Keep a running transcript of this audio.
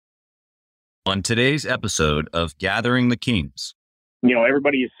On today's episode of Gathering the Kings.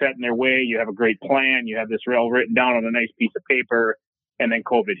 Everybody is set in their way. You have a great plan. You have this all written down on a nice piece of paper, and then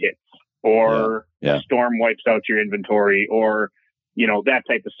COVID hits, or a storm wipes out your inventory, or, that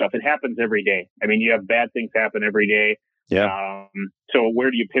type of stuff. It happens every day. I mean, you have bad things happen every day. Yeah. So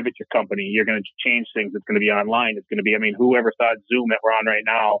where do you pivot your company? You're going to change things. It's going to be online. It's going to be, whoever thought Zoom that we're on right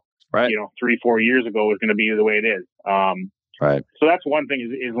now, 3-4 years ago was going to be the way it is. Right. So that's one thing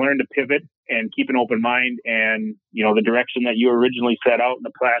is learn to pivot and keep an open mind. And, the direction that you originally set out in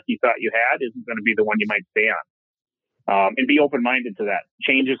the path you thought you had isn't going to be the one you might stay on. And be open-minded to that.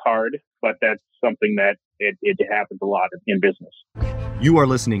 Change is hard, but that's something that it happens a lot in business. You are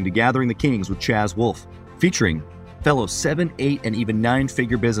listening to Gathering the Kings with Chaz Wolfe, featuring fellow 7, 8, and even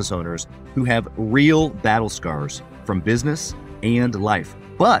 9-figure business owners who have real battle scars from business and life,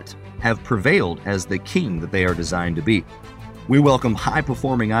 but have prevailed as the king that they are designed to be. We welcome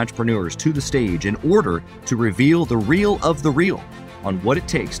high-performing entrepreneurs to the stage in order to reveal the real of the real on what it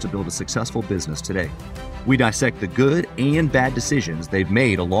takes to build a successful business today. We dissect the good and bad decisions they've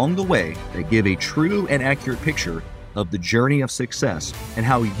made along the way that give a true and accurate picture of the journey of success and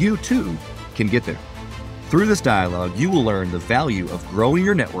how you too can get there. Through this dialogue, you will learn the value of growing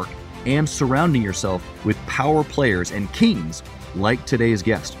your network and surrounding yourself with power players and kings like today's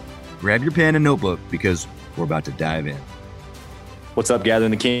guest. Grab your pen and notebook because we're about to dive in. What's up,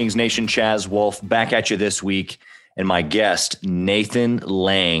 Gathering the Kings Nation? Chaz Wolfe back at you this week. And my guest, Nathan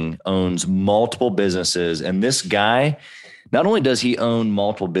Lange, owns multiple businesses. And this guy, not only does he own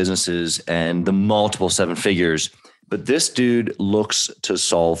multiple businesses and the multiple 7 figures, but this dude looks to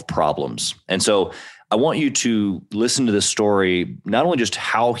solve problems. And so I want you to listen to this story, not only just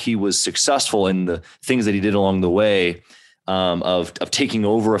how he was successful in the things that he did along the way, of taking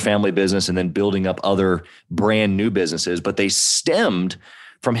over a family business and then building up other brand new businesses, but they stemmed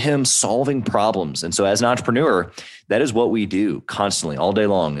from him solving problems. And so as an entrepreneur, that is what we do constantly all day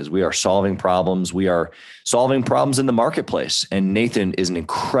long is we are solving problems. We are solving problems in the marketplace. And Nathan is an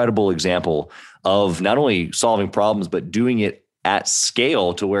incredible example of not only solving problems, but doing it at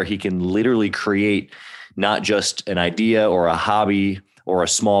scale to where he can literally create not just an idea or a hobby or a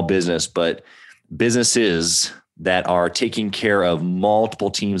small business, but businesses that are taking care of multiple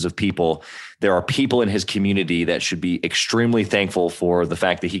teams of people. There are people in his community that should be extremely thankful for the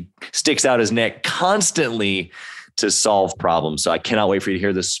fact that he sticks out his neck constantly to solve problems. So I cannot wait for you to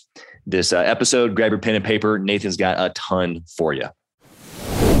hear this episode. Grab your pen and paper. Nathan's got a ton for you.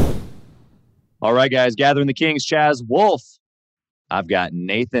 All right, guys, Gathering the Kings, Chaz Wolfe. I've got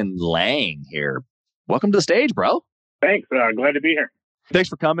Nathan Lange here. Welcome to the stage, bro. Thanks. Glad to be here. Thanks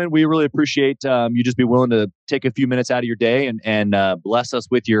for coming. We really appreciate you just be willing to take a few minutes out of your day and bless us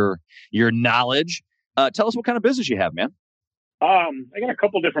with your knowledge. Tell us what kind of business you have, man. I got a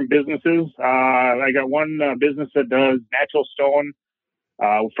couple different businesses. I got one business that does natural stone,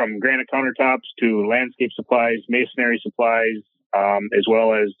 from granite countertops to landscape supplies, masonry supplies, as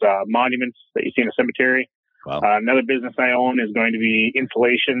well as monuments that you see in a cemetery. Wow. Another business I own is going to be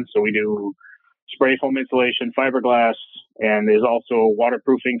insulation. So we do spray foam insulation, fiberglass, and there's also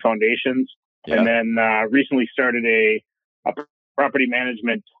waterproofing foundations. Yeah. And then recently started a property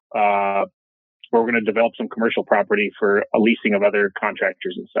management where we're going to develop some commercial property for a leasing of other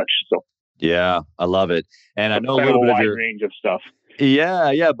contractors and such. So yeah, I love it. And I know a little bit of your range of stuff.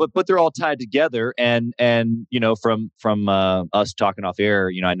 Yeah, but they're all tied together. And from us talking off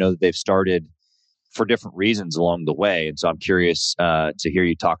air, I know that they've started for different reasons along the way. And so I'm curious to hear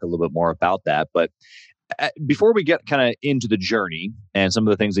you talk a little bit more about that. But before we get kind of into the journey and some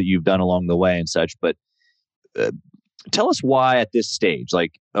of the things that you've done along the way and such, but tell us why at this stage,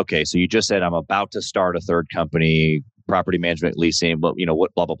 like, okay, so you just said, I'm about to start a third company, property management, leasing, but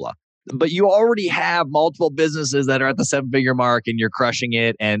what, blah, blah, blah. But you already have multiple businesses that are at the 7-figure mark and you're crushing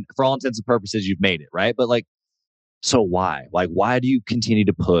it. And for all intents and purposes, you've made it, right? But so why? Why do you continue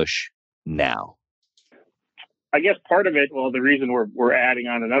to push now? I guess part of it, the reason we're adding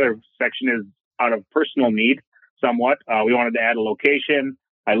on another section is out of personal need somewhat. We wanted to add a location.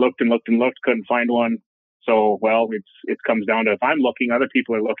 I looked and looked and looked, couldn't find one. So, it comes down to if I'm looking, other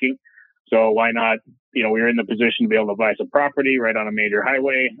people are looking. So why not, we're in the position to be able to buy some property right on a major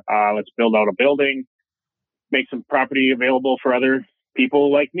highway. Let's build out a building, make some property available for other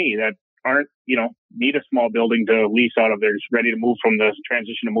people like me that aren't, need a small building to lease out of. They're just ready to move from the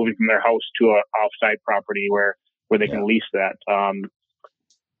transition to moving from their house to a offsite property where they can lease that.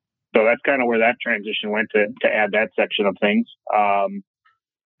 So that's kind of where that transition went to add that section of things.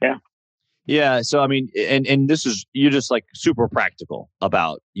 Yeah. So, I mean, and this is, you're just like super practical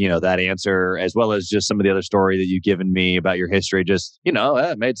about, that answer, as well as just some of the other story that you've given me about your history. Just,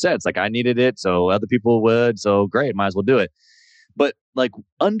 it made sense. Like I needed it. So other people would. So great. Might as well do it. But like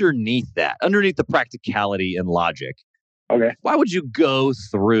underneath the practicality and logic, Okay. why would you go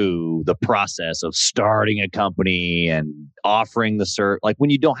through the process of starting a company and offering the like when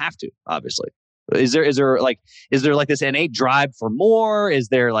you don't have to, obviously? Is there like this innate drive for more? Is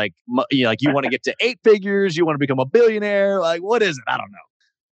there like like you want to get to eight figures, you want to become a billionaire? Like what is it? I don't know.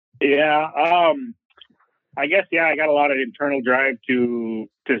 Yeah. I guess, yeah, I got a lot of internal drive to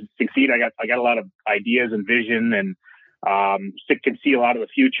succeed. I got a lot of ideas and vision, and can see a lot of the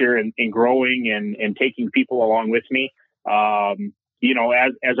future and growing and taking people along with me. As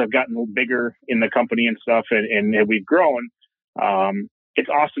I've gotten bigger in the company and stuff, and we've grown, it's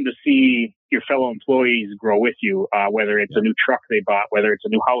awesome to see your fellow employees grow with you, whether it's a new truck they bought, whether it's a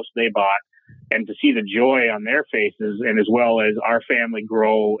new house they bought, and to see the joy on their faces, and as well as our family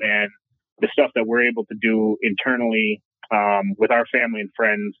grow and the stuff that we're able to do internally with our family and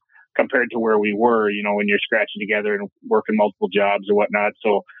friends compared to where we were, when you're scratching together and working multiple jobs or whatnot.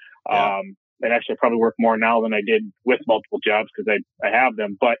 So, and actually I probably work more now than I did with multiple jobs because I have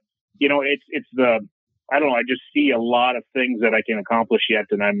them. But, I don't know, I just see a lot of things that I can accomplish yet.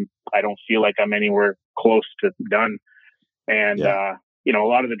 And I don't feel like I'm anywhere close to done. And, a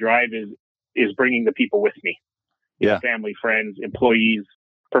lot of the drive is bringing the people with me, family, friends, employees,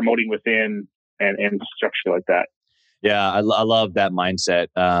 promoting within and structure like that. Yeah, I love that mindset.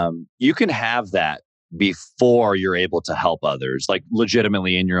 You can have that before you're able to help others, like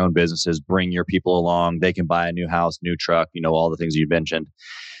legitimately in your own businesses, bring your people along. They can buy a new house, new truck, all the things you mentioned.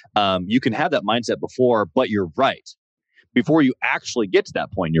 You can have that mindset before, but you're right. Before you actually get to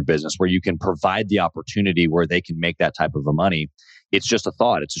that point in your business where you can provide the opportunity where they can make that type of a money, it's just a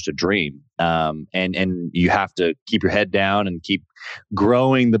thought. It's just a dream. And you have to keep your head down and keep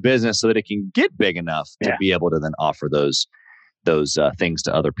growing the business so that it can get big enough to be able to then offer those things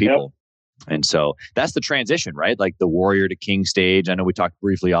to other people. Yep. And so that's the transition, right? Like the warrior to king stage. I know we talked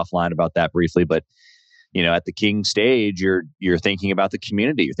briefly offline about that but at the king stage, you're thinking about the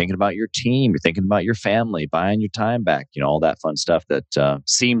community, you're thinking about your team, you're thinking about your family, buying your time back, all that fun stuff that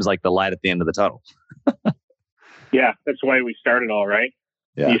seems like the light at the end of the tunnel. Yeah, that's why we started all, right?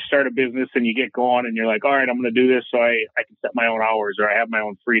 Yeah. You start a business and you get going and you're like, all right, I'm going to do this so I can set my own hours or I have my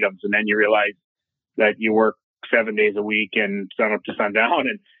own freedoms. And then you realize that you work 7 days a week and sun up to sundown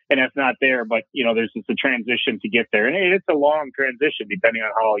and that's not there. But, there's just a transition to get there. And it's a long transition depending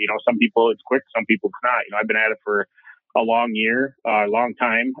on how, some people it's quick, some people it's not. I've been at it for a long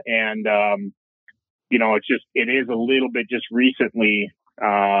time. And, it is a little bit just recently,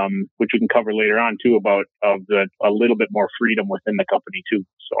 which we can cover later on too, about a little bit more freedom within the company too.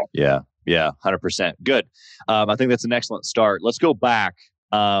 So yeah, 100%. Good. I think that's an excellent start. Let's go back.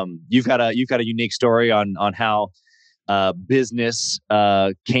 You've got a unique story on how business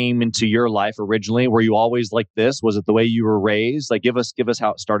came into your life originally. Were you always like this? Was it the way you were raised? Like, give us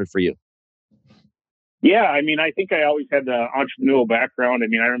how it started for you. Yeah, I think I always had the entrepreneurial background.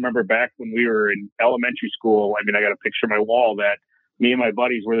 I remember back when we were in elementary school. I got a picture on my wall that me and my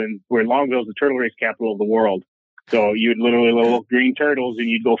buddies were in Longville's the turtle race capital of the world. So you'd literally little green turtles and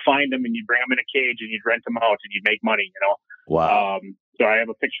you'd go find them and you'd bring them in a cage and you'd rent them out and you'd make money, Wow. So I have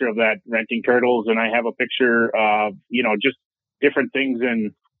a picture of that renting turtles, and I have a picture of, just different things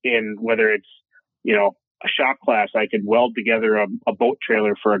in whether it's, a shop class, I could weld together a boat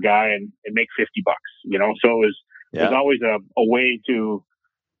trailer for a guy and make $50, So it was always a way to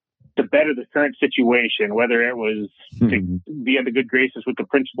better the current situation, whether it was to be in the good graces with the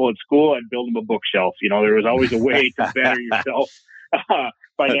principal at school and build him a bookshelf. There was always a way to better yourself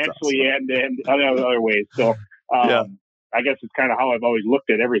financially awesome. and other ways. So, I guess it's kind of how I've always looked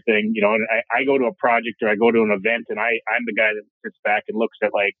at everything, and I go to a project or I go to an event and I'm the guy that sits back and looks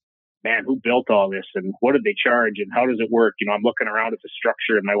at like, man, who built all this and what did they charge and how does it work? I'm looking around at the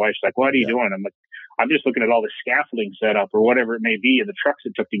structure and my wife's like, what are you doing? I'm like, I'm just looking at all the scaffolding set up or whatever it may be and the trucks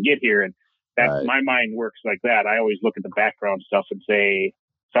it took to get here. And that's my mind works like that. I always look at the background stuff and say,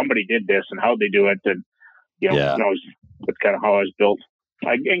 somebody did this and how'd they do it? And, that's kind of how I was built.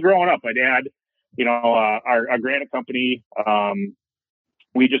 And growing up, my dad, our granite company,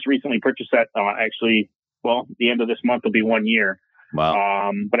 we just recently purchased that. The end of this month will be 1 year.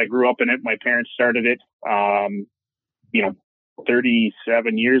 Wow. But I grew up in it. My parents started it,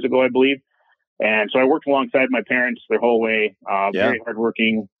 37 years ago, I believe. And so I worked alongside my parents their whole way. Very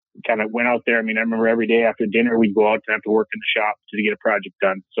hardworking. Kind of went out there. I remember every day after dinner we'd go out and have to work in the shop to get a project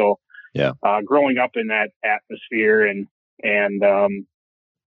done. So, growing up in that atmosphere and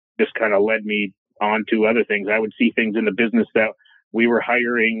just kind of led me on to other things. I would see things in the business that we were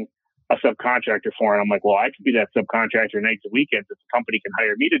hiring a subcontractor for, and I'm like, well, I could be that subcontractor nights and weekends. If the company can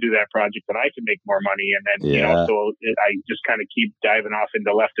hire me to do that project, then I can make more money. And then, I just kind of keep diving off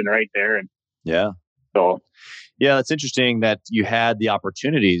into left and right there. And so, it's interesting that you had the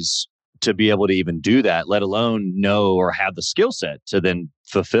opportunities to be able to even do that, let alone know or have the skill set to then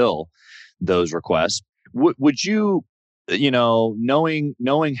fulfill those requests. Would you,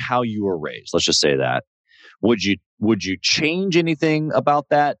 knowing how you were raised, let's just say that, would you change anything about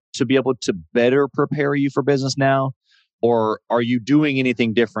that to be able to better prepare you for business now? Or are you doing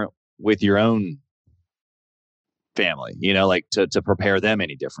anything different with your own family, like to prepare them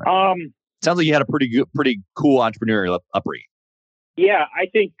any different? Sounds like you had a pretty cool entrepreneurial upbringing. Yeah, I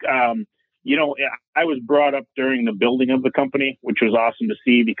think, I was brought up during the building of the company, which was awesome to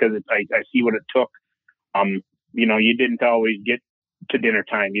see because I see what it took. You didn't always get to dinner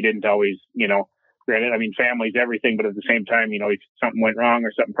time. You didn't always, granted, I mean, family's everything, but at the same time, if something went wrong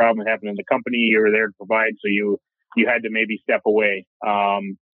or something problem happened in the company, you were there to provide. So you had to maybe step away.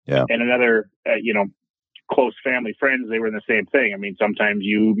 And another, close family friends, they were in the same thing. I mean, sometimes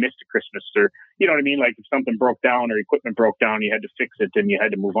you missed a Christmas or, you know what I mean? Like if something broke down or equipment broke down, you had to fix it and you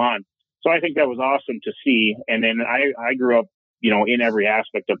had to move on. So I think that was awesome to see. And then I grew up, in every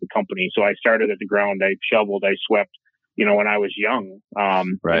aspect of the company. So I started at the ground. I shoveled, I swept, when I was young,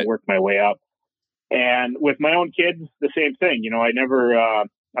 and worked my way up. And with my own kids, the same thing.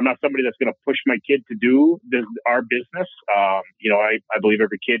 I'm not somebody that's going to push my kid to do our business. I believe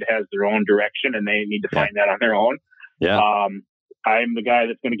every kid has their own direction and they need to find that on their own. Yeah. I'm the guy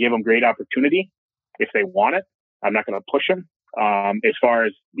that's going to give them great opportunity if they want it. I'm not going to push them. As far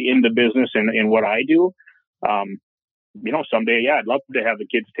as in the business and what I do, someday, I'd love to have the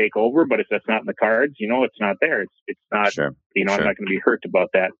kids take over, but if that's not in the cards, it's not there. It's not, sure. I'm not going to be hurt about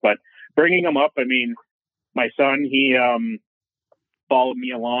that. But bringing them up, I mean, my son, he followed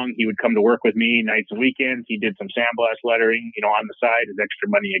me along. He would come to work with me nights and weekends. He did some sandblast lettering, on the side as extra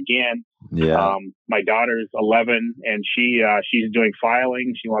money again. Yeah. My daughter's 11 and she's doing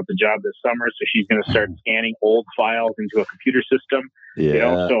filing. She wants a job this summer. So she's going to start scanning old files into a computer system,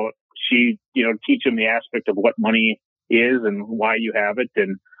 so she, teach them the aspect of what money is and why you have it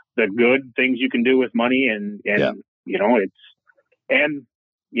and the good things you can do with money and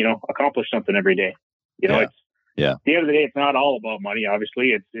accomplish something every day. At the end of the day, it's not all about money.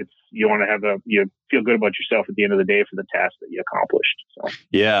 Obviously, it's you want to have you feel good about yourself at the end of the day for the task that you accomplished. So.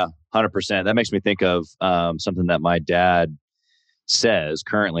 Yeah, 100%. That makes me think of something that my dad says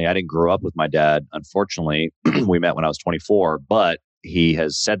currently. I didn't grow up with my dad. Unfortunately, we met when I was 24, but he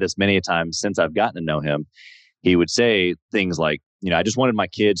has said this many a time since I've gotten to know him. He would say things like, I just wanted my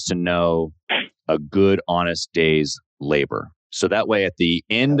kids to know a good, honest day's labor. So that way at the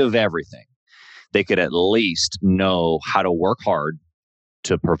end of everything, they could at least know how to work hard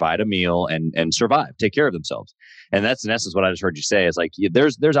to provide a meal and survive, take care of themselves. And that's in essence what I just heard you say. Is like,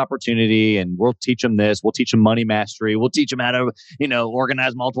 there's opportunity and we'll teach them this. We'll teach them money mastery. We'll teach them how to,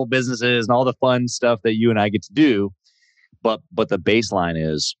 organize multiple businesses and all the fun stuff that you and I get to do. But the baseline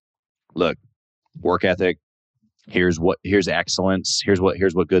is, look, work ethic. Here's excellence. Here's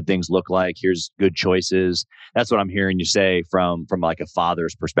what good things look like. Here's good choices. That's what I'm hearing you say from like a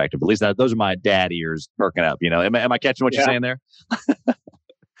father's perspective. At least those are my dad ears perking up. Am I catching what you're saying there?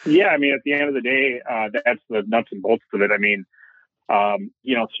 Yeah. I mean, at the end of the day, that's the nuts and bolts of it. I mean,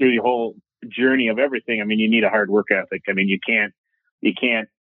 through the whole journey of everything, I mean, you need a hard work ethic. I mean, you can't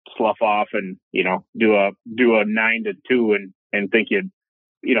slough off and, do a 9 to 2 and think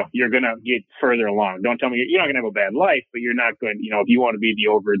you're going to get further along. Don't tell me you're not going to have a bad life, but you're not going, if you want to be the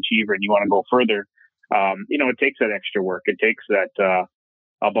overachiever and you want to go further, it takes that extra work. It takes that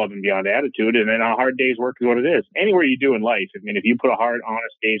above and beyond attitude. And then a hard day's work is what it is. Anywhere you do in life, I mean, if you put a hard,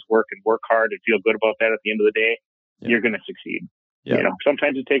 honest day's work and work hard and feel good about that at the end of the day, you're going to succeed. Yeah.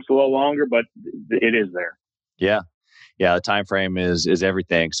 Sometimes it takes a little longer, but it is there. Yeah. Yeah. The time frame is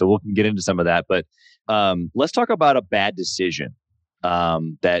everything. So we'll get into some of that, but let's talk about a bad decision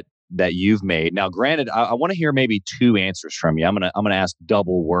that you've made. Now, granted, I want to hear maybe 2 answers from you. I'm gonna ask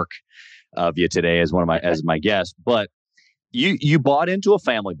double work of you today as my guest. But you bought into a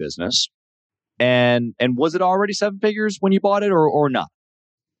family business, and was it already 7 figures when you bought it, or not?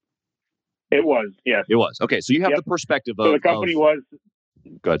 It was, yes. It was. Okay, so you have the perspective of. So the company was.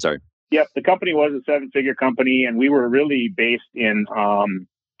 Go ahead. Sorry. Yep, the company was a 7-figure company, and we were really based in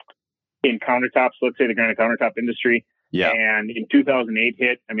countertops. Let's say the granite countertop industry. Yeah. And in 2008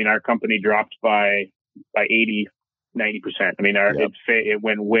 hit, I mean, our company dropped by 80, 90%. I mean, it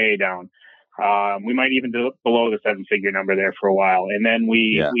went way down. We might even do below the 7-figure number there for a while. And then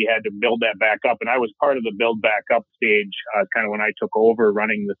we had to build that back up. And I was part of the build back up stage, kind of when I took over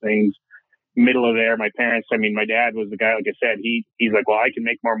running the things. Middle of there, my parents, my dad was the guy, like I said, he's like, well, I can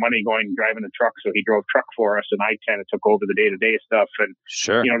make more money driving a truck. So he drove truck for us, and I kind of took over the day-to-day stuff and,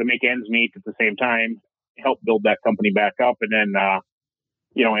 to make ends meet at the same time, help build that company back up. And then,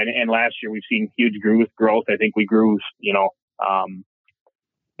 and last year we've seen huge growth. I think we grew, 34%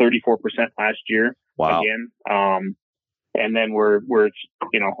 last year. Wow. Again. And then we're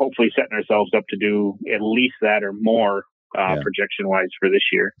hopefully setting ourselves up to do at least that or more, projection wise for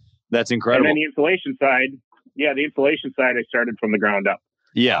this year. That's incredible. And then the insulation side, I started from the ground up.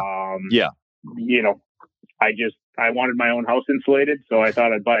 Yeah. I wanted my own house insulated, so I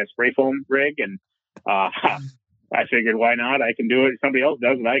thought I'd buy a spray foam rig, and I figured, why not? I can do it. If somebody else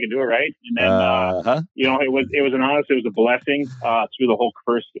does it, I can do it, right? And then, it was a blessing through the whole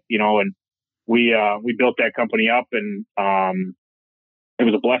first, and we built that company up, and it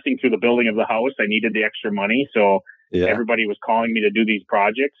was a blessing through the building of the house. I needed the extra money, so. Yeah. Everybody was calling me to do these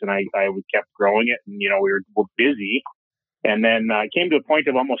projects, and I kept growing it, and we were busy. And then I came to a point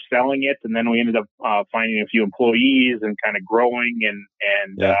of almost selling it, and then we ended up finding a few employees and kind of growing. And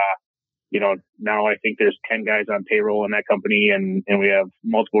now I think there's 10 guys on payroll in that company, and we have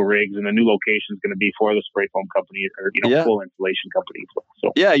multiple rigs, and the new location is going to be for the spray foam company or full installation company.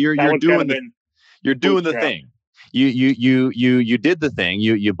 So you're doing the thing. You did the thing.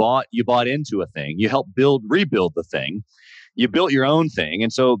 You bought into a thing. You helped rebuild the thing. You built your own thing.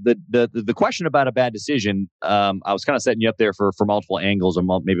 And so the question about a bad decision, I was kind of setting you up there for multiple angles or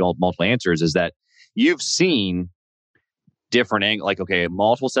maybe multiple answers, is that you've seen different angles. Like, okay,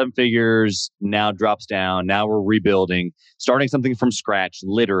 multiple 7 figures now drops down. Now we're rebuilding, starting something from scratch,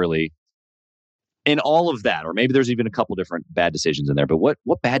 literally. In all of that, or maybe there's even a couple different bad decisions in there, but what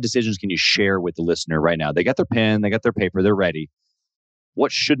bad decisions can you share with the listener right now? They got their pen, they got their paper, they're ready.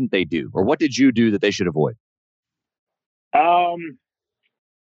 What shouldn't they do? Or what did you do that they should avoid? Well,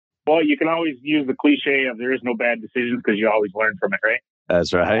 you can always use the cliche of there is no bad decisions because you always learn from it, right?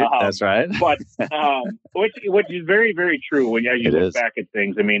 That's right. That's right. But which is very, very true when you look back at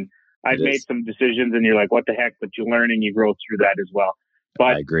things. I've made some decisions and you're like, what the heck? But you learn and you grow through that as well.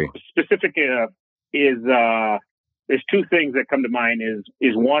 But I agree. Specific there's two things that come to mind.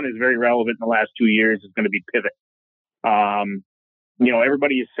 Is one is very relevant in the last 2 years is going to be pivot.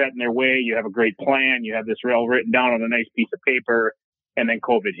 Everybody is set in their way. You have a great plan. You have this all written down on a nice piece of paper, and then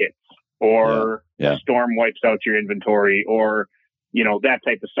COVID hits, or a storm wipes out your inventory, or that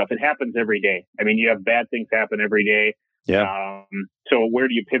type of stuff. It happens every day. You have bad things happen every day. Yeah. So where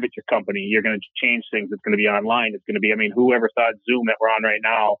do you pivot your company? You're going to change things. It's going to be online. It's going to be, whoever thought Zoom that we're on right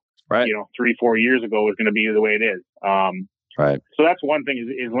now, 3-4 years ago was going to be the way it is. Right. So that's one thing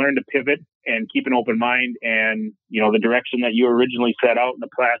is learn to pivot and keep an open mind. And, the direction that you originally set out in the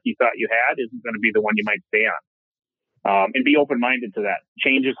path you thought you had isn't going to be the one you might stay on. And be open-minded to that.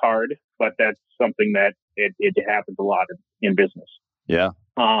 Change is hard, but that's something that it happens a lot in business. Yeah.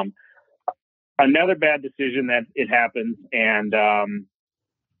 Another bad decision that it happens, and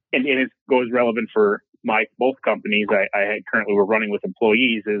it goes relevant for both companies I currently were running with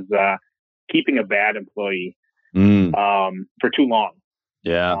employees, is keeping a bad employee for too long.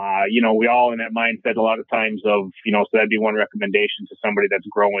 Yeah. We all in that mindset a lot of times of, so that'd be one recommendation to somebody that's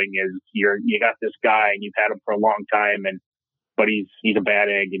growing is you got this guy and you've had him for a long time, but he's a bad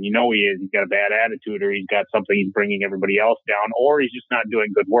egg, and he is. He's got a bad attitude, or he's got something he's bringing everybody else down, or he's just not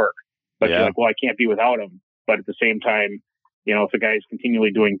doing good work. But you're like, well, I can't be without him. But at the same time, if a guy's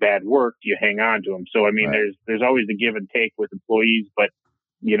continually doing bad work, you hang on to him. So, there's always the give and take with employees, but,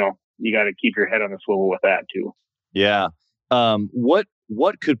 you got to keep your head on a swivel with that too. Yeah. What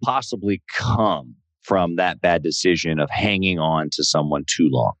could possibly come from that bad decision of hanging on to someone too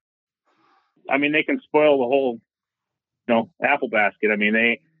long? They can spoil the whole, apple basket.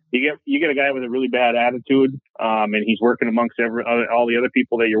 You get a guy with a really bad attitude, and he's working amongst all the other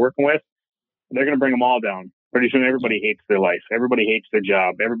people that you're working with. They're going to bring them all down. Pretty soon, everybody hates their life. Everybody hates their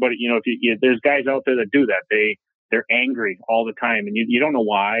job. Everybody, there's guys out there that do that. They're angry all the time, and you don't know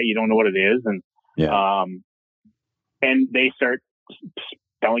why. You don't know what it is, and and they start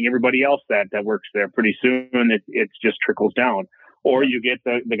telling everybody else that works there. Pretty soon, it just trickles down. Or you get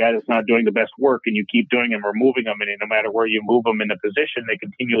the guy that's not doing the best work, and you keep doing them or moving them, and no matter where you move them in a position, they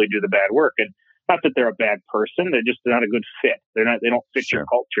continually do the bad work. And not that they're a bad person, they're just not a good fit. They don't fit your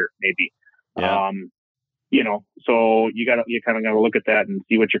culture, maybe. Yeah. So you kind of got to look at that and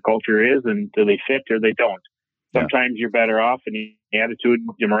see what your culture is, and do they fit or they don't. Sometimes you're better off, and the attitude,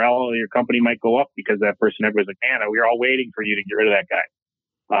 your morale of your company might go up because that person, everybody's like, man, we're all waiting for you to get rid of that guy.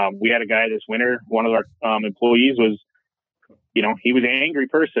 We had a guy this winter, one of our employees was, he was an angry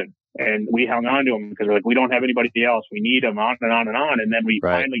person, and we hung on to him because we're like, we don't have anybody else. We need him, on and on and on. And then we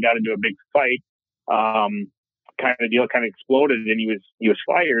finally got into a big fight, kind of deal, kind of exploded, and he was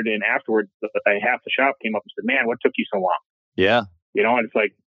fired. And afterwards, half the shop came up and said, "Man, what took you so long?" Yeah. And it's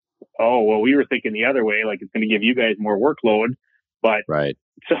like, oh, well, we were thinking the other way, like it's going to give you guys more workload. But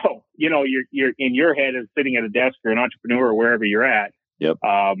so, you're in your head as sitting at a desk or an entrepreneur or wherever you're at, yep.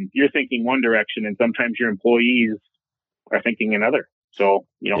 You're thinking one direction, and sometimes your employees are thinking another. So,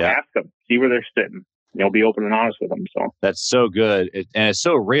 ask them, see where they're sitting. Be open and honest with them. So that's so good. And it's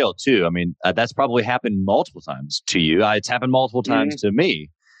so real too. I mean, that's probably happened multiple times to you. It's happened multiple times to me.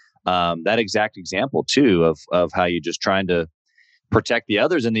 That exact example too of how you're just trying to protect the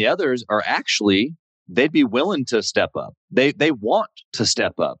others, and the others are actually, they'd be willing to step up. They want to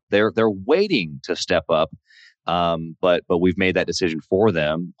step up. They're waiting to step up. But we've made that decision for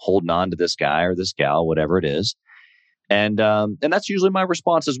them, holding on to this guy or this gal, whatever it is. And that's usually my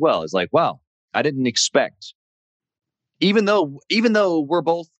response as well. Is like, wow, I didn't expect, even though we're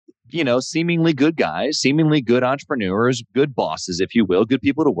both, seemingly good guys, seemingly good entrepreneurs, good bosses, if you will, good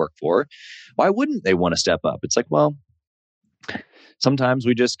people to work for, why wouldn't they want to step up? It's like, well, sometimes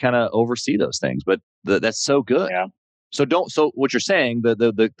we just kind of oversee those things, but that's so good. Yeah. So what you're saying,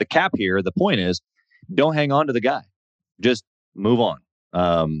 the cap here, the point is, don't hang on to the guy, just move on.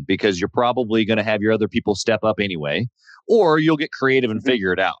 Because you're probably going to have your other people step up anyway, or you'll get creative and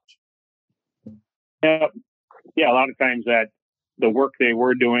figure it out. Yeah. A lot of times that the work they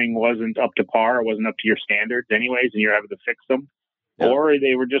were doing wasn't up to par, it wasn't up to your standards anyways, and you're having to fix them. Yeah. Or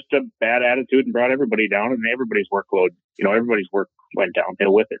they were just a bad attitude and brought everybody down, and everybody's workload, everybody's work went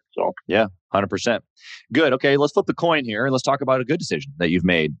downhill with it. So yeah, 100%. Good. Okay, let's flip the coin here and let's talk about a good decision that you've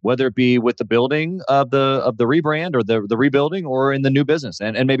made, whether it be with the building of the rebrand or the rebuilding, or in the new business,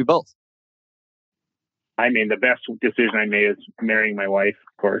 and maybe both. I mean, the best decision I made is marrying my wife,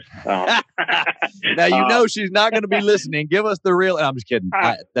 of course. Now she's not going to be listening. Give us the real. I'm just kidding.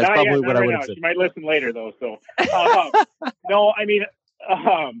 That's probably what I would have said. She might listen later, though. So no, I mean,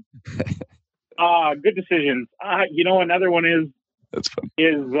 good decisions. Another one is that's fun.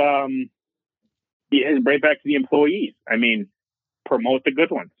 Is right back to the employees. I mean, promote the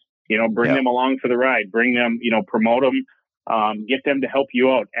good ones. Bring them along for the ride. Bring them. Promote them. Get them to help you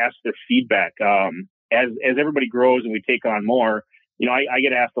out. Ask their feedback. As everybody grows and we take on more, I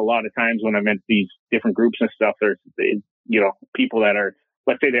get asked a lot of times when I'm at these different groups and stuff. There's, people that are,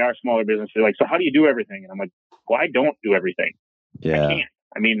 let's say they are smaller businesses, like, so how do you do everything? And I'm like, well, I don't do everything. Yeah. I can't.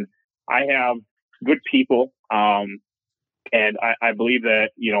 I mean, I have good people, and I believe that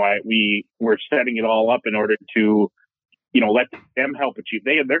we're setting it all up in order to, let them help achieve.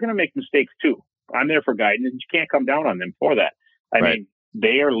 They're going to make mistakes too. I'm there for guidance, and you can't come down on them for that. I mean,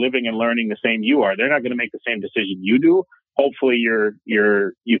 they are living and learning the same you are. They're not going to make the same decision you do. Hopefully you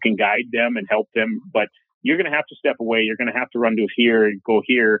can guide them and help them, but you're going to have to step away. You're going to have to run to here and go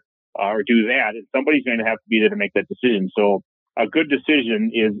here, or do that. And somebody's going to have to be there to make that decision. So a good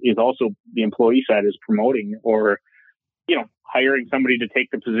decision is also the employee side is promoting, or, hiring somebody to take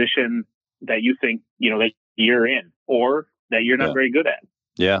the position that you think, that you're in, or that you're not very good at.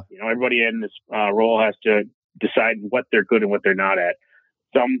 Yeah. Everybody in this role has to decide what they're good and what they're not at.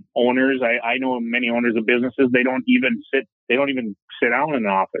 Some owners, I know many owners of businesses, they don't even sit down in an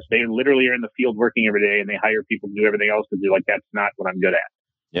office. They literally are in the field working every day, and they hire people to do everything else because they're like, that's not what I'm good at.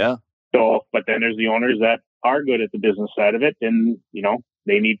 Yeah. So, but then there's the owners that are good at the business side of it, and,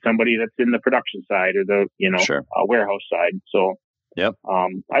 they need somebody that's in the production side or the, warehouse side. So, yep.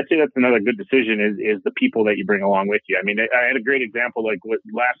 I'd say that's another good decision is the people that you bring along with you. I mean, I had a great example, like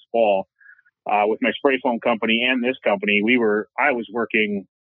last fall, with my spray foam company and this company. I was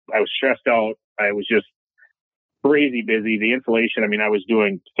stressed out. I was just crazy busy. The insulation, I mean, I was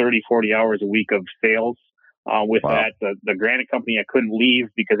doing 30, 40 hours a week of sales with that. The granite company, I couldn't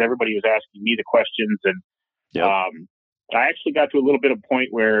leave because everybody was asking me the questions. And I actually got to a little bit of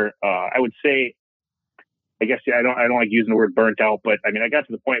point where I would say, I guess I don't like using the word burnt out, but I mean, I got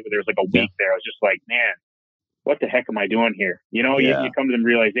to the point where there was like a week there. I was just like, man, what the heck am I doing here? You come to the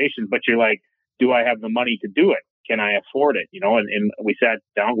realization, but you're like, do I have the money to do it? Can I afford it? And we sat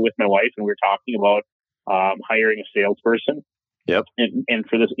down with my wife and we were talking about hiring a salesperson. Yep. And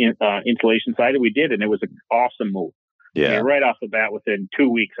for this insulation side, we did, and it was an awesome move. Yeah. And right off the bat, within 2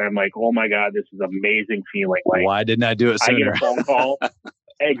 weeks, I'm like, oh my God, this is an amazing feeling. Like, why didn't I do it sooner? I get a phone call.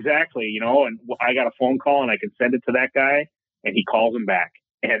 Exactly. And I got a phone call and I can send it to that guy and he calls him back,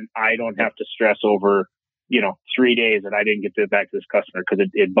 and I don't have to stress over, 3 days that I didn't get it back to this customer, because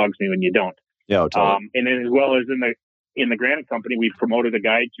it bugs me when you don't. Yeah, totally. And then as well as in in the granite company, we've promoted a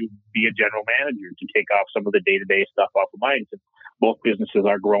guy to be a general manager to take off some of the day-to-day stuff off of mine. So both businesses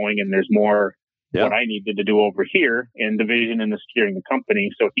are growing, and there's more what I needed to do over here in the vision and the steering the company.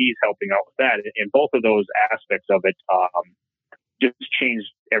 So he's helping out with that. And both of those aspects of it just changed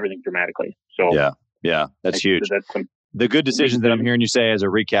everything dramatically. So that's huge. The good decisions that I'm hearing you say as a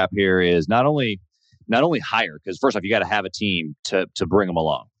recap here is not only hire, because first off, you got to have a team to bring them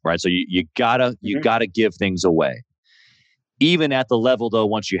along, right? So you gotta give things away. Even at the level though,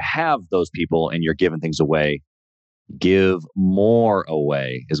 once you have those people and you're giving things away, give more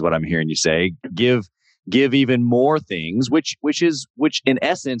away is what I'm hearing you say. Give even more things, which in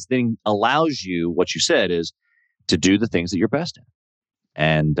essence then allows you, what you said is to do the things that you're best at.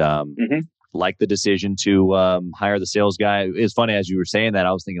 And like the decision to hire the sales guy. It's funny, as you were saying that,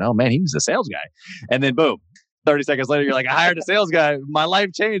 I was thinking, oh man, he's a sales guy. And then boom, 30 seconds later, you're like, I hired a sales guy. My life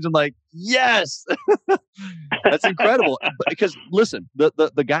changed. I'm like, yes, that's incredible. Because listen,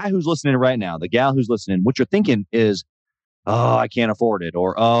 the guy who's listening right now, the gal who's listening, what you're thinking is, oh, I can't afford it,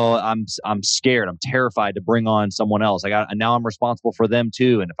 or oh, I'm scared, I'm terrified to bring on someone else. Now I'm responsible for them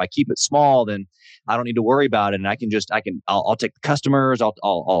too, and if I keep it small, then I don't need to worry about it, and I'll take the customers, I'll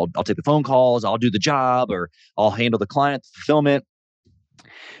take the phone calls, I'll do the job, or I'll handle the client fulfillment.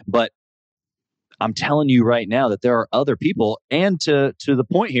 But I'm telling you right now that there are other people, and to the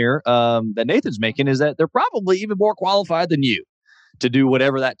point here that Nathan's making is that they're probably even more qualified than you to do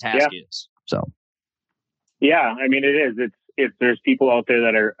whatever that task is. So. Yeah, I mean, it is. It's there's people out there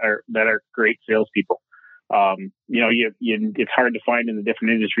that are great salespeople. It's hard to find in the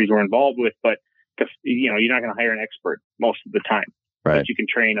different industries we're involved with, but you're not going to hire an expert most of the time. Right. But you can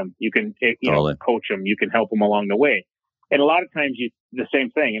train them, you can coach them, you can help them along the way. And a lot of times the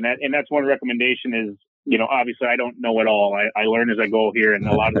same thing. And that's one recommendation is, obviously I don't know it all. I learn as I go here, and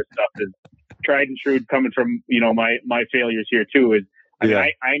a lot of this stuff is tried and true coming from my failures here too.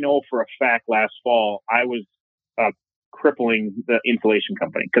 I know for a fact last fall I was crippling the insulation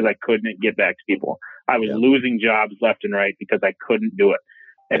company because I couldn't get back to people. I was losing jobs left and right because I couldn't do it.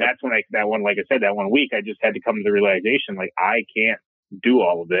 And that's when that one week, I just had to come to the realization, like, I can't do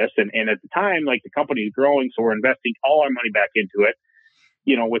all of this. And at the time, like, the company's growing, so we're investing all our money back into it,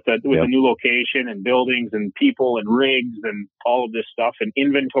 with the new location and buildings and people and rigs and all of this stuff and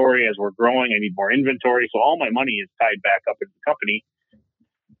inventory. As we're growing, I need more inventory. So all my money is tied back up into the company.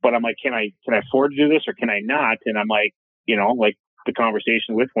 But I'm like, can I afford to do this or can I not? And I'm like, like the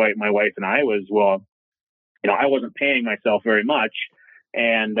conversation with my wife and I was, well, I wasn't paying myself very much.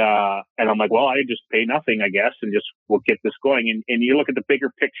 And I'm like, well, I just pay nothing, I guess, and just we'll get this going. And you look at the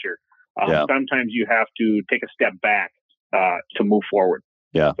bigger picture. Sometimes you have to take a step back to move forward.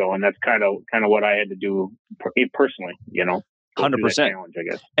 Yeah. So, and that's kind of what I had to do personally, 100%. Challenge, I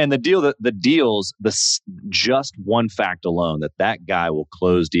guess. And the deals, just one fact alone that guy will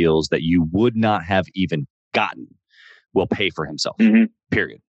close deals that you would not have even gotten, will pay for himself. Mm-hmm.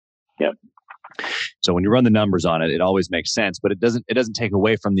 Period. Yep. So when you run the numbers on it, it always makes sense, but it doesn't take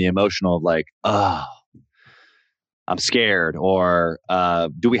away from the emotional of like, oh, I'm scared, or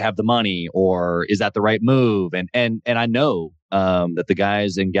do we have the money, or is that the right move? And I know that the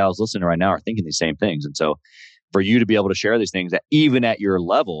guys and gals listening right now are thinking these same things. And so for you to be able to share these things, that even at your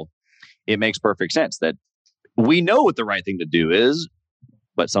level, it makes perfect sense that we know what the right thing to do is,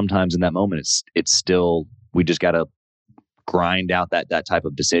 but sometimes in that moment, it's still, we just got to grind out that type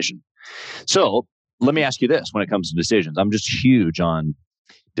of decision. So let me ask you this: when it comes to decisions, I'm just huge on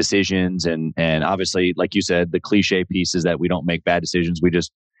decisions, and obviously, like you said, the cliche piece is that we don't make bad decisions.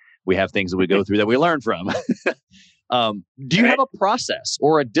 We have things that we go through that we learn from. Do you have a process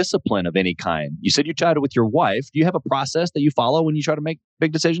or a discipline of any kind? You said you chatted with your wife. Do you have a process that you follow when you try to make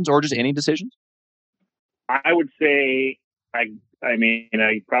big decisions, or just any decisions? I would say, I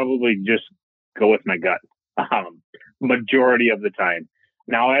probably just go with my gut majority of the time.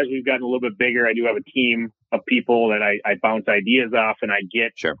 Now, as we've gotten a little bit bigger, I do have a team of people that I bounce ideas off, and I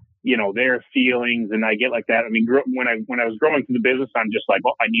get, their feelings, and I get like that. I mean, when I was growing through the business, I'm just like,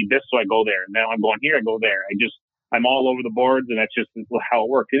 well, I need this, so I go there. And now I'm going here, I go there. I'm all over the boards, and that's just how it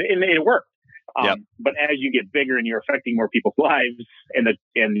worked. And it worked. But as you get bigger and you're affecting more people's lives, and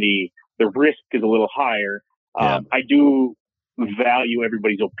the risk is a little higher, I do value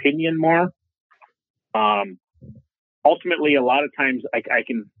everybody's opinion more. Ultimately, a lot of times I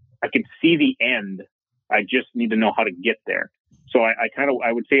can see the end. I just need to know how to get there. So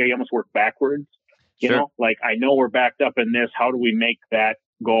I would say I almost work backwards. Like, I know we're backed up in this. How do we make that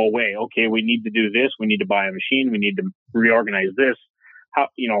go away? Okay, we need to do this. We need to buy a machine. We need to reorganize this. How,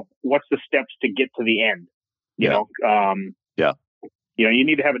 what's the steps to get to the end? You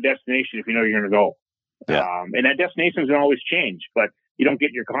need to have a destination if you know you're going to go. Yeah. And that destination is going to always change, but you don't get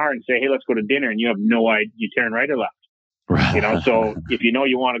in your car and say, hey, let's go to dinner. And you have no idea, you turn right or left. Right. So if you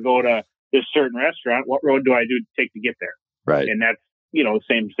want to go to this certain restaurant, what road do I take to get there? Right. And that's,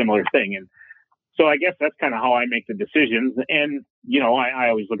 similar thing. And so I guess that's kind of how I make the decisions. And, I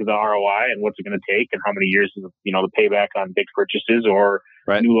always look at the ROI and what's it going to take and how many years is, the payback on big purchases or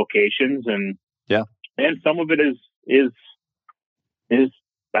new locations. And and some of it is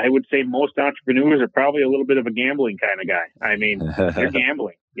I would say most entrepreneurs are probably a little bit of a gambling kind of guy. I mean, they're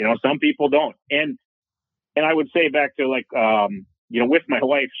gambling, some people don't. And I would say back to with my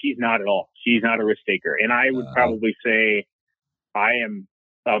wife, she's not at all. She's not a risk taker. And I would probably say I am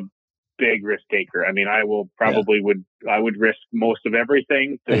a big risk taker. I mean, I will probably I would risk most of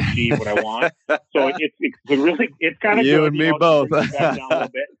everything to achieve what I want. So it's kind of you good, and me both. To bring it back down a little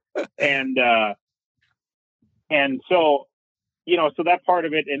bit. And so, so that part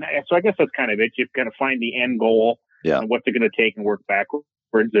of it. And so I guess that's kind of it. You've got to find the end goal and what's it going to take and work backwards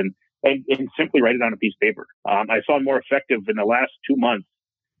and simply write it on a piece of paper. I found more effective in the last 2 months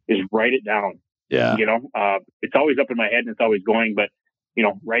is write it down. Yeah. It's always up in my head and it's always going, but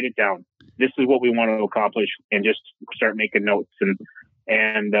write it down. This is what we want to accomplish and just start making notes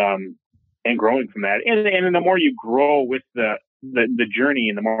and growing from that. And the more you grow with the journey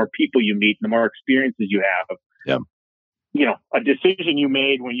and the more people you meet and the more experiences you have, a decision you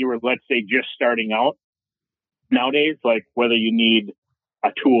made when you were, let's say, just starting out nowadays, like whether you need a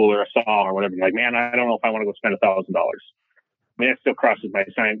tool or a saw or whatever, like, man, I don't know if I want to go spend $1,000. I mean, that still crosses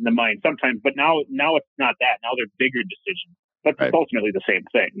the mind sometimes, but now it's not that. Now they're bigger decisions, but it's ultimately the same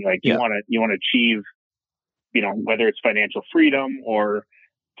thing. Like you want to achieve, whether it's financial freedom or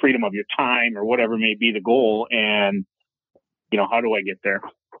freedom of your time or whatever may be the goal. And, how do I get there?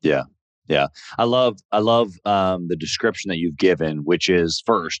 Yeah. Yeah. I love the description that you've given, which is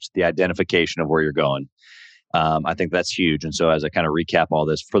first the identification of where you're going. I think that's huge. And so as I kind of recap all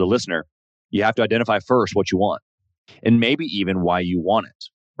this for the listener, you have to identify first what you want and maybe even why you want it,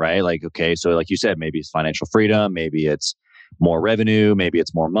 right? Like, okay, so like you said, maybe it's financial freedom, maybe it's more revenue, maybe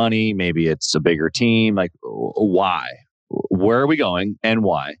it's more money, maybe it's a bigger team. Like, why? Where are we going and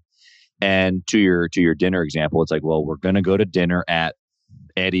why? And to your dinner example, it's like, well, we're going to go to dinner at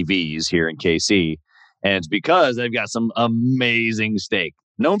Eddie V's here in KC. And it's because they've got some amazing steak.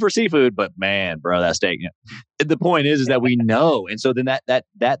 Known for seafood, but man, bro, that steak. The point is that we know. And so then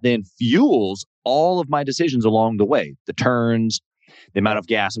that then fuels all of my decisions along the way. The turns, the amount of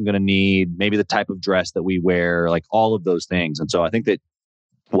gas I'm going to need, maybe the type of dress that we wear, like all of those things. And so I think that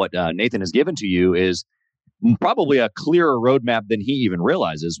what Nathan has given to you is probably a clearer roadmap than he even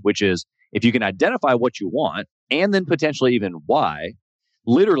realizes, which is if you can identify what you want and then potentially even why,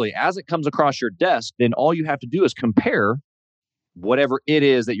 literally as it comes across your desk, then all you have to do is compare whatever it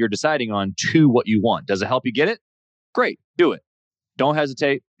is that you're deciding on to what you want. Does it help you get it? Great. Do it. Don't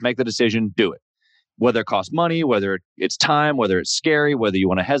hesitate. Make the decision. Do it. Whether it costs money, whether it's time, whether it's scary, whether you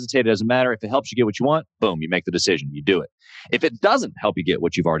want to hesitate, it doesn't matter. If it helps you get what you want, boom, you make the decision. You do it. If it doesn't help you get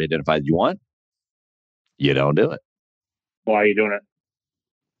what you've already identified you want, you don't do it. Why are you doing it?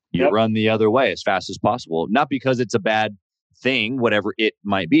 You run the other way as fast as possible. Not because it's a bad thing, whatever it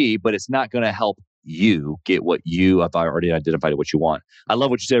might be, but it's not going to help you get what you have already identified what you want. I love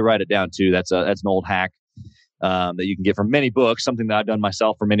what you said. Write it down too. That's an old hack that you can get from many books. Something that I've done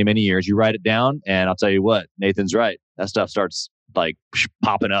myself for many, many years. You write it down, and I'll tell you what, Nathan's right. That stuff starts like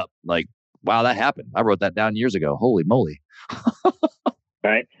popping up. Like, wow, that happened. I wrote that down years ago. Holy moly!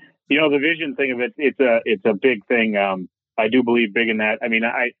 Right. The vision thing of it. It's a big thing. I do believe big in that. I mean,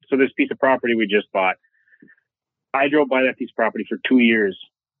 so this piece of property we just bought, I drove by that piece of property for 2 years.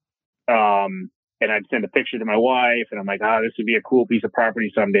 And I'd send a picture to my wife and I'm like, this would be a cool piece of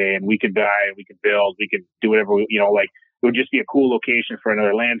property someday. And we could buy, we could build, we could do whatever, like it would just be a cool location for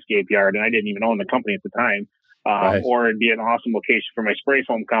another landscape yard. And I didn't even own the company at the time. Or it'd be an awesome location for my spray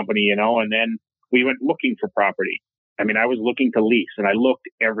foam company, and then we went looking for property. I mean, I was looking to lease and I looked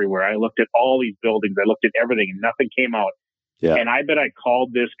everywhere. I looked at all these buildings. I looked at everything and nothing came out. Yeah. And I bet I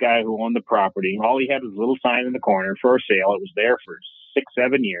called this guy who owned the property. All he had was a little sign in the corner for sale. It was there for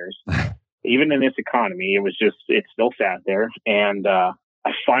 6-7 years. Even in this economy, it still sat there. And I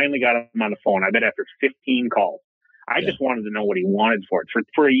finally got him on the phone. I bet after 15 calls, I just wanted to know what he wanted for it.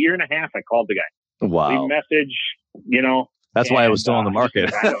 For a year and a half, I called the guy. Wow. Leave a message, That's why it was still on the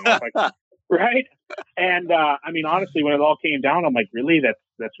market. I don't know right? And I mean, honestly, when it all came down, I'm like, really? That's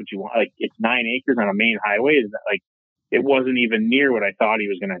what you want? Like, it's 9 acres on a main highway? Is that like, it wasn't even near what I thought he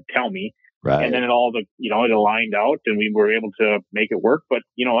was going to tell me. Right. And then it aligned out and we were able to make it work. But,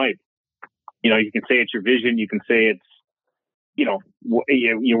 you can say it's your vision. You can say it's,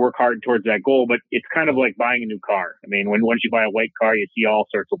 you work hard towards that goal, but it's kind of like buying a new car. I mean, once you buy a white car, you see all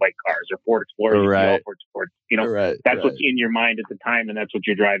sorts of white cars, or Ford Explorer, you see all sorts of Fords. That's what's in your mind at the time, and that's what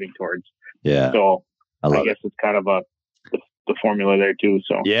you're driving towards. Yeah. So I guess it's kind of the formula there too.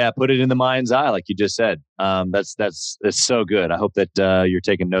 So yeah, put it in the mind's eye, like you just said. That's so good. I hope that you're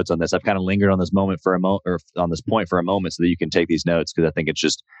taking notes on this. I've kind of lingered on this moment for a moment, or on this point for a moment, so that you can take these notes, because I think it's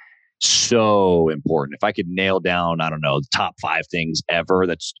just so important. If I could nail down, I don't know, the top 5 things ever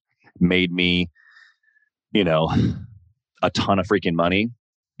that's made me, a ton of freaking money,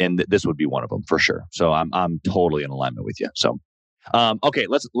 and this would be one of them for sure. So I'm totally in alignment with you. So, okay,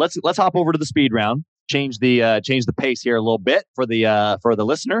 let's hop over to the speed round. Change the pace here a little bit for the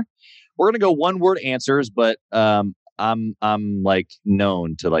listener. We're gonna go 1-word answers, but I'm like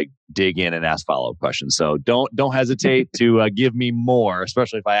known to like dig in and ask follow-up questions. So don't hesitate to give me more,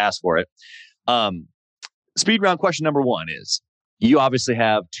 especially if I ask for it. Speed round question number 1 is: you obviously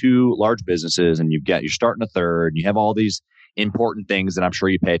have 2 large businesses, and you're starting a third, and you have all these important things that I'm sure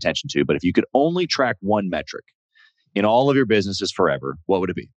you pay attention to. But if you could only track one metric in all of your businesses forever, what would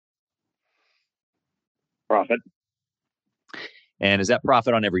it be? Profit. And is that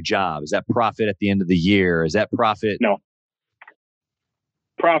profit on every job? Is that profit at the end of the year? Is that profit? No.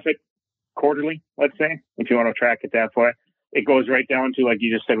 Profit quarterly, let's say, if you want to track it that way. It goes right down to, like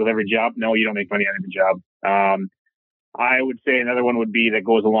you just said, with every job. No, you don't make money on every job. I would say another one would be, that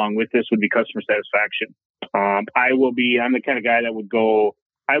goes along with this, would be customer satisfaction. I'm the kind of guy that would go,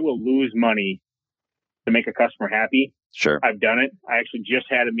 I will lose money to make a customer happy. Sure. I've done it. I actually just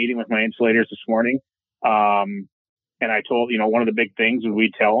had a meeting with my insulators this morning. And I told, one of the big things we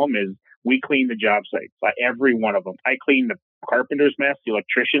tell them is we clean the job sites, every one of them. I clean the carpenter's mess, the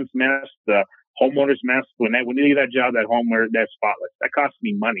electrician's mess, the homeowner's mess. When they leave that job, that homeowner, that's spotless. That costs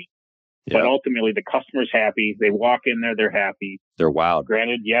me money. Yep. But ultimately, the customer's happy. They walk in there, they're happy. They're wild.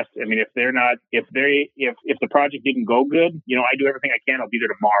 Granted, yes. I mean, if the project didn't go good, I do everything I can. I'll be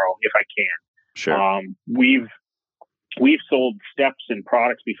there tomorrow if I can. Sure. We've sold steps and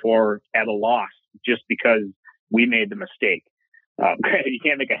products before at a loss just because we made the mistake. You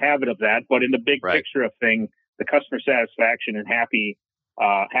can't make a habit of that, but in the big picture of things, the customer satisfaction and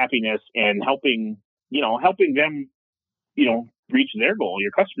happiness, and helping them, reach their goal,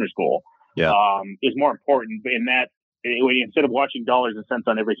 your customer's goal, is more important. In that, instead of watching dollars and cents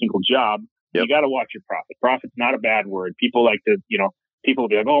on every single job, you got to watch your profit. Profit's not a bad word. People like to, people will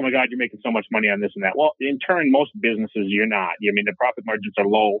be like, oh my God, you're making so much money on this and that. Well, in turn, most businesses, you're not. I mean, the profit margins are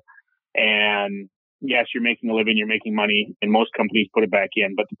low, and yes, you're making a living, you're making money, and most companies put it back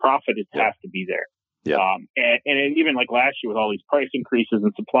in, but the profit has to be there. Yeah. And even like last year with all these price increases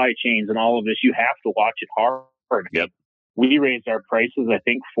and supply chains and all of this, you have to watch it hard. Yep. We raised our prices, I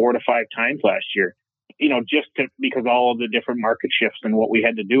think, 4 to 5 times last year, because all of the different market shifts and what we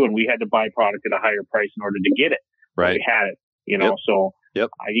had to do, and we had to buy product at a higher price in order to get it. Right. We had it, so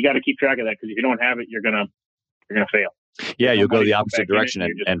you got to keep track of that, because if you don't have it, you're gonna fail. Yeah, you'll go the opposite direction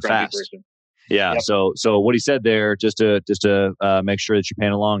and fast. Person. Yeah. Yep. So what he said there, just to make sure that you're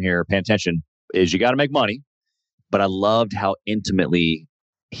paying along here, paying attention, is you got to make money. But I loved how intimately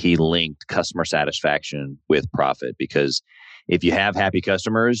he linked customer satisfaction with profit, because if you have happy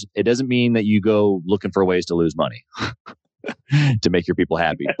customers, it doesn't mean that you go looking for ways to lose money to make your people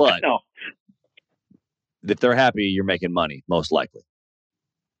happy. But if they're happy, you're making money, most likely.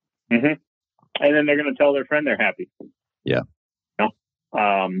 Mm-hmm. And then they're going to tell their friend they're happy. Yeah.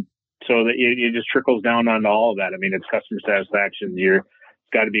 So that it just trickles down onto all of that. I mean, it's customer satisfaction. It's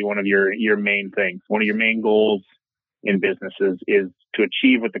got to be one of your main things. One of your main goals in businesses is to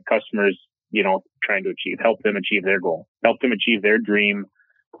achieve what the customer's, trying to achieve. Help them achieve their goal. Help them achieve their dream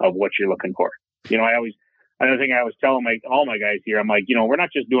of what you're looking for. Another thing I always tell all my guys here, I'm like, we're not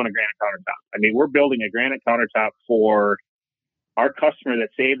just doing a granite countertop. I mean, we're building a granite countertop for our customer that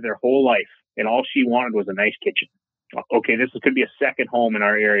saved their whole life, and all she wanted was a nice kitchen. Okay, this could be a second home in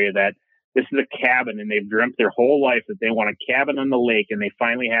our area. That this is a cabin, and they've dreamt their whole life that they want a cabin on the lake, and they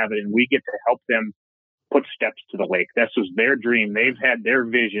finally have it, and we get to help them put steps to the lake. This was their dream. They've had their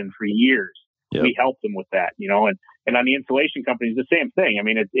vision for years. Yep. We help them with that, and on the insulation companies, the same thing. I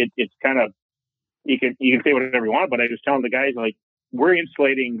mean, it's kind of, you can say whatever you want, but I was telling the guys, like, we're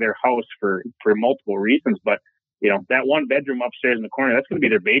insulating their house for multiple reasons, but that one bedroom upstairs in the corner, that's going to be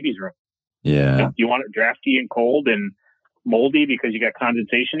their baby's room. Yeah. Do you want it drafty and cold and moldy because you got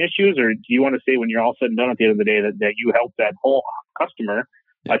condensation issues, or do you want to say, when you're all said and done at the end of the day, that you help that whole customer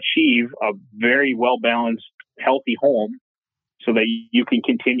achieve a very well balanced, healthy home, so that you can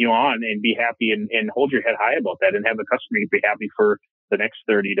continue on and be happy and hold your head high about that, and have the customer be happy for the next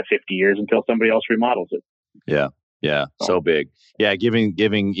 30 to 50 years until somebody else remodels it. Yeah. Yeah. So big. Yeah. Giving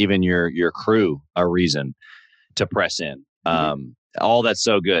even your crew a reason to press in. All that's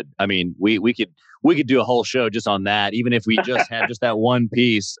so good. I mean, we could do a whole show just on that. Even if we just had just that one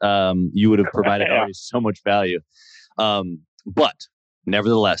piece, you would have provided already so much value. But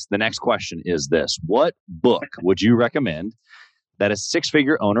nevertheless, the next question is this: what book would you recommend that a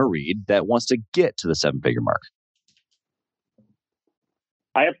six-figure owner read that wants to get to the seven-figure mark?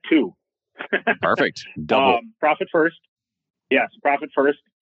 I have two. Perfect. Double. Profit First. Yes, Profit First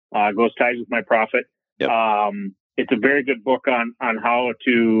goes ties with my profit. Yep. It's a very good book on how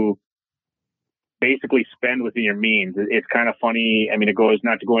to basically spend within your means. It's kind of funny. I mean, it goes,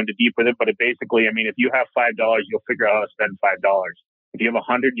 not to go into deep with it, but it basically, I mean, if you have $5, you'll figure out how to spend $5. If you have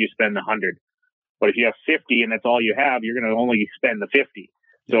 100, you spend the 100. But if you have 50 and that's all you have, you're going to only spend the 50.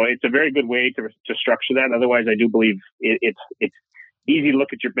 So it's a very good way to structure that. Otherwise, I do believe it's easy to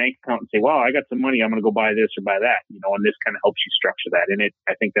look at your bank account and say, wow, I got some money, I'm going to go buy this or buy that, and this kind of helps you structure that. And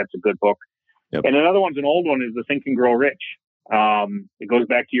I think that's a good book. Yep. And another one's an old one, is the Think and Grow Rich. It goes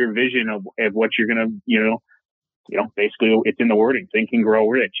back to your vision of what you're going to, basically it's in the wording, Think and Grow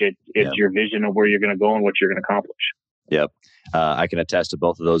Rich. It's your vision of where you're going to go and what you're going to accomplish. Yep. I can attest to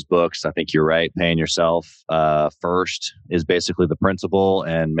both of those books. I think you're right. Paying yourself first is basically the principle,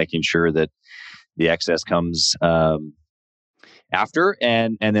 and making sure that the excess comes after.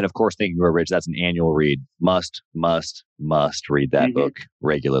 And then, of course, Think and Grow Rich, that's an annual read. Must read that book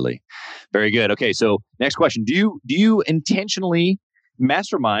regularly. Very good. Okay. So next question. Do you intentionally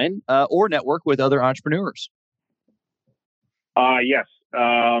mastermind or network with other entrepreneurs? Yes.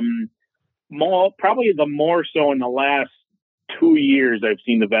 Probably the more so in the last 2 years, I've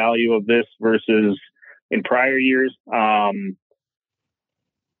seen the value of this versus in prior years.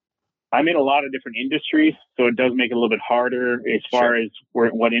 I'm in a lot of different industries, so it does make it a little bit harder as far as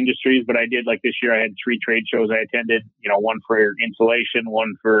what industries. But I did, like this year, I had 3 trade shows I attended. One for insulation,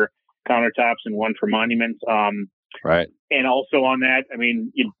 one for countertops, and one for monuments. Right. And also on that, I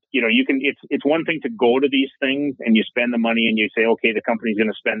mean, you can. It's one thing to go to these things and you spend the money and you say, okay, the company's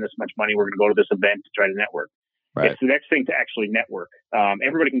going to spend this much money. We're going to go to this event to try to network. Right. It's the next thing to actually network.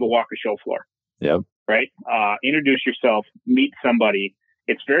 Everybody can go walk a show floor. Yep. Right. Introduce yourself, meet somebody.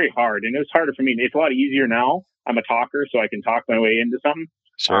 It's very hard, and it was harder for me. It's a lot easier now. I'm a talker, so I can talk my way into something.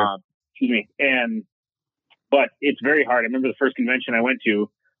 Sure. Excuse me. But it's very hard. I remember the first convention I went to.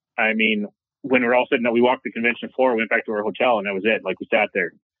 I mean, when we're all sitting there, we walked the convention floor, went back to our hotel, and that was it. Like, we sat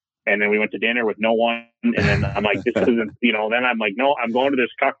there, and then we went to dinner with no one. And then I'm like, this isn't, then I'm like, no, I'm going to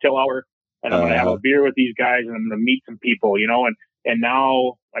this cocktail hour, and I'm going to have a beer with these guys, and I'm going to meet some people, And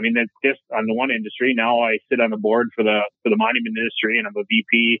now, I mean, that's just on the one industry. Now I sit on the board for the monument industry, and I'm a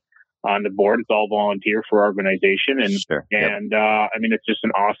VP on the board. It's all volunteer for our organization. And, I mean, it's just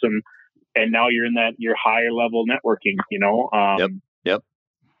an awesome, and now you're in your higher level networking, Yep.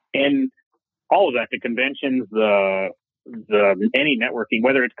 And all of that, the conventions, the any networking,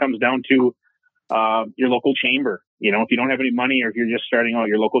 whether it comes down to your local chamber, if you don't have any money, or if you're just starting out,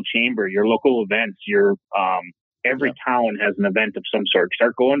 your local chamber, your local events, every town has an event of some sort.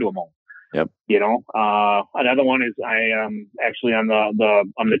 Start going to them all. Yep. Another one is actually I'm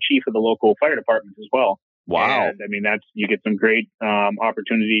the chief of the local fire department as well. Wow. And I mean, you get some great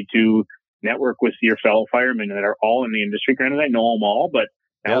opportunity to network with your fellow firemen that are all in the industry. Granted, I know them all, but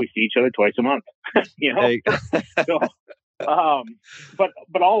now we see each other twice a month. So,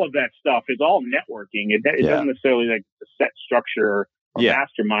 but all of that stuff is all networking. It doesn't necessarily like the set structure or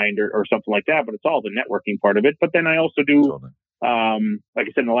mastermind or something like that, but it's all the networking part of it. But then I also do, like I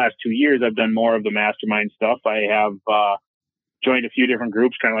said, in the last 2 years, I've done more of the mastermind stuff. I have joined a few different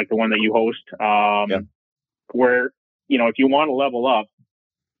groups, kind of like the one that you host, where, if you want to level up,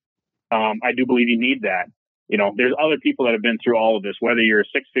 I do believe you need that. There's other people that have been through all of this, whether you're a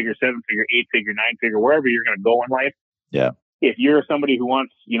 6-figure, 7-figure, 8-figure, 9-figure, wherever you're going to go in life. Yeah. If you're somebody who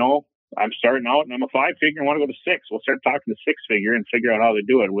wants, I'm starting out and I'm a 5-figure and want to go to 6, we'll start talking to 6-figure and figure out how to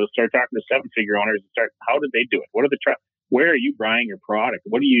do it. We'll start talking to 7-figure owners and how did they do it? What are where are you buying your product?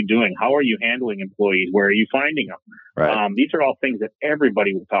 What are you doing? How are you handling employees? Where are you finding them? Right. These are all things that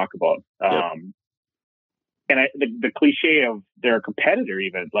everybody will talk about. And the cliche of they're a competitor,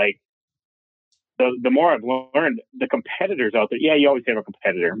 even like, the more I've learned, the competitors out there, you always have a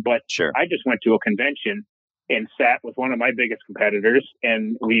competitor, but I just went to a convention and sat with one of my biggest competitors,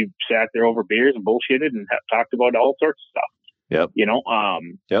 and we sat there over beers and bullshitted and talked about all sorts of stuff. Yep.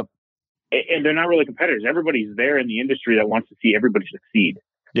 And they're not really competitors. Everybody's there in the industry that wants to see everybody succeed.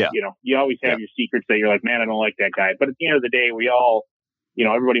 Yeah. You always have your secrets that you're like, man, I don't like that guy. But at the end of the day, we all,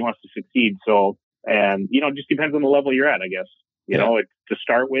 everybody wants to succeed. So, and, it just depends on the level you're at, I guess. To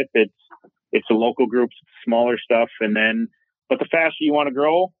start with, it's the local groups, smaller stuff. And then, but the faster you want to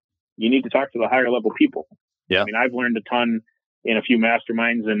grow, you need to talk to the higher level people. Yeah. I mean, I've learned a ton in a few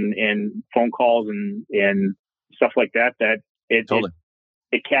masterminds and phone calls and stuff like that, Totally.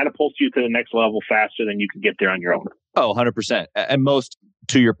 it catapults you to the next level faster than you could get there on your own. Oh, 100%. And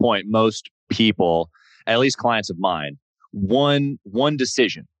to your point, most people, at least clients of mine, one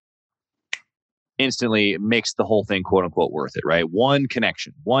decision instantly makes the whole thing, quote unquote, worth it, right? One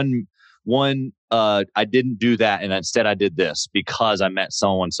connection, one, I didn't do that. And instead I did this because I met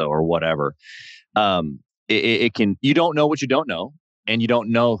so-and-so or whatever. It can, you don't know what you don't know, and you don't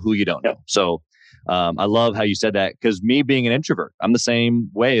know who you don't know. So, I love how you said that, because me being an introvert, I'm the same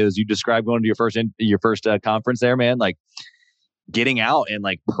way as you described going to your first conference there, man. Like getting out and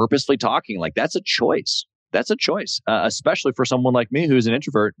like purposely talking, like that's a choice. That's a choice, especially for someone like me who's an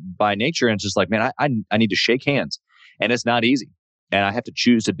introvert by nature. And it's just like, man, I need to shake hands, and it's not easy, and I have to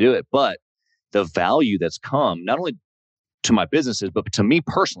choose to do it. But the value that's come not only to my businesses, but to me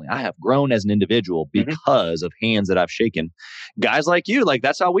personally, I have grown as an individual because of hands that I've shaken. Guys like you, like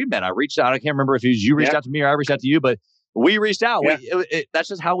that's how we met. I reached out. I can't remember if it was you reached out to me or I reached out to you, but we reached out. Yeah.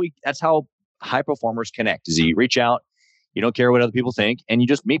 That's how high performers connect. Is you reach out, you don't care what other people think, and you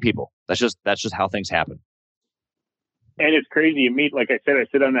just meet people. That's just how things happen. And it's crazy. You meet, like I said, I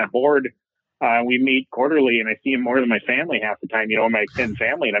sit on that board. We meet quarterly, and I see them more than my family half the time. You know, my extended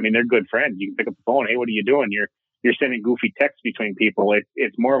family, and I mean, they're good friends. You can pick up the phone. Hey, what are you doing? You're sending goofy texts between people.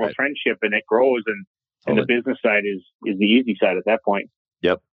 It's more of a friendship, and it grows. And the business side is the easy side at that point.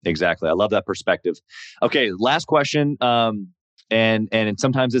 Yep, exactly. I love that perspective. Okay, last question. And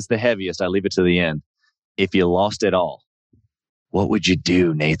sometimes it's the heaviest. I leave it to the end. If you lost it all, what would you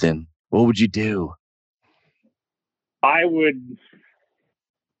do, Nathan? What would you do? I'd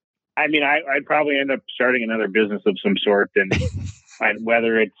probably end up starting another business of some sort, and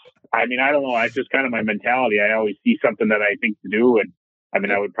whether it's, I don't know. It's just kind of my mentality. I always see something that I think to do,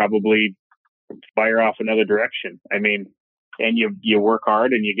 and I would probably fire off another direction. And you work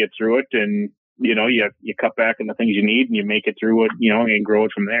hard and you get through it, and you cut back on the things you need, and you make it through it, and grow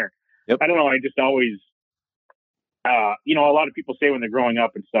it from there. Yep. I don't know. I just always, a lot of people say when they're growing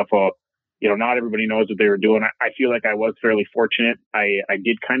up and stuff, not everybody knows what they were doing. I feel like I was fairly fortunate. I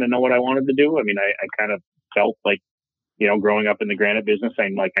did kind of know what I wanted to do. I kind of felt like, growing up in the granite business, I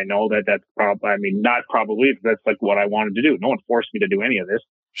know that's that's like what I wanted to do. No one forced me to do any of this.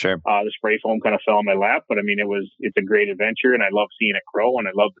 Sure. The spray foam kind of fell in my lap, but it's a great adventure, and I love seeing it grow, and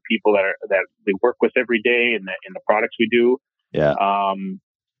I love the people that we work with every day, and the products we do. Yeah.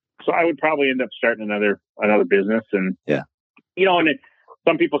 So I would probably end up starting another business, and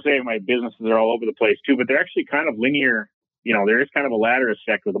some people say my businesses are all over the place too, but they're actually kind of linear. There is kind of a ladder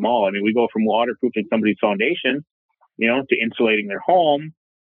effect with them all. We go from waterproofing somebody's foundation, to insulating their home,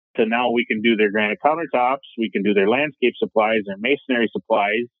 to now we can do their granite countertops, we can do their landscape supplies, their masonry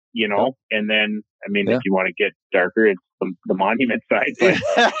supplies, and then, if you want to get darker, it's the monument side. But,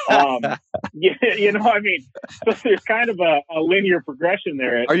 so there's kind of a linear progression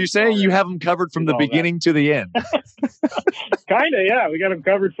there. Are you saying you have them covered from the beginning to the end? Kind of, yeah. We got them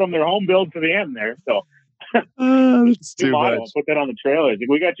covered from their home build to the end there. So that's too much. Put that on the trailers.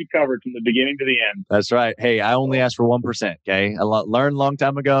 We got you covered from the beginning to the end. That's right. Hey, I only asked for 1%. Okay, learned a long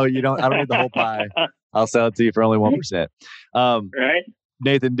time ago. I don't need the whole pie. I'll sell it to you for only 1%. Right,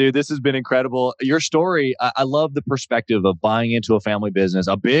 Nathan, dude, this has been incredible. Your story, I love the perspective of buying into a family business,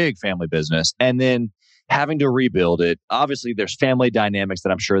 a big family business, and then having to rebuild it. Obviously, there's family dynamics that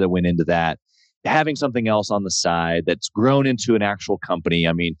I'm sure that went into that. Having something else on the side that's grown into an actual company.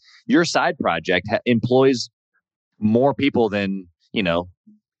 Your side project employs more people than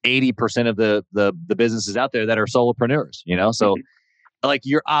 80% of the businesses out there that are solopreneurs. So like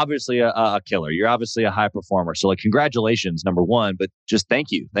you're obviously a killer. You're obviously a high performer. So like congratulations, number one. But just thank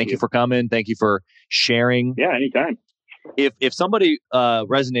you for coming. Thank you for sharing. Yeah, anytime. If somebody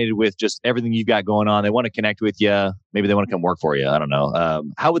resonated with just everything you've got going on, they want to connect with you. Maybe they want to come work for you. I don't know.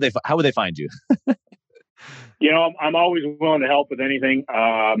 How would they find you? I'm always willing to help with anything.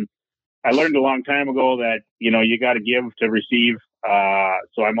 I learned a long time ago that you got to give to receive.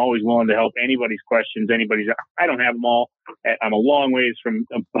 So I'm always willing to help anybody's questions. I don't have them all. I'm a long ways from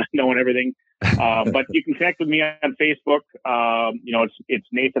knowing everything. But you can connect with me on Facebook. It's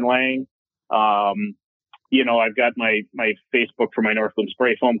Nathan Lange. I've got my Facebook for my Northland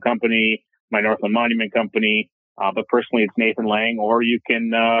Spray Foam Company, my Northland Monument Company. But personally, it's Nathan Lange, or you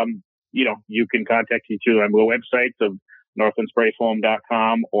can contact me through my websites of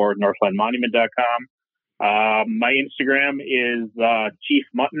northlandsprayfoam.com or northlandmonument.com. My Instagram is Chief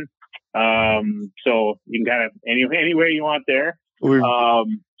Mutton. So you can kind of any way you want there.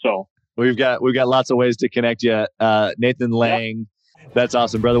 We've got lots of ways to connect you. Nathan Lange. That's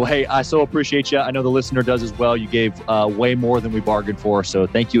awesome, brother. Well, hey, I so appreciate you. I know the listener does as well. You gave way more than we bargained for. So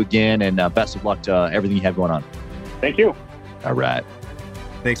thank you again, and best of luck to everything you have going on. Thank you. All right.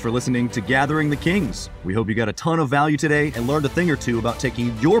 Thanks for listening to Gathering the Kings. We hope you got a ton of value today and learned a thing or two about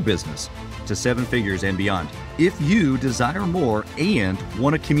taking your business to 7 figures and beyond. If you desire more and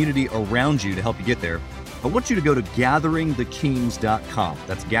want a community around you to help you get there, I want you to go to gatheringthekings.com.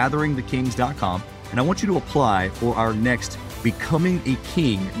 That's gatheringthekings.com. And I want you to apply for our next Becoming a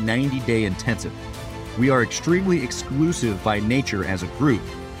King 90-day intensive. We are extremely exclusive by nature as a group.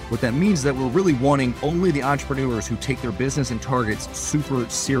 What that means is that we're really wanting only the entrepreneurs who take their business and targets super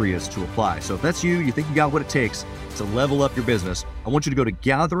serious to apply. So if that's you, you think you got what it takes to level up your business, I want you to go to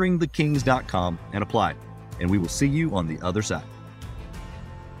gatheringthekings.com and apply. And we will see you on the other side.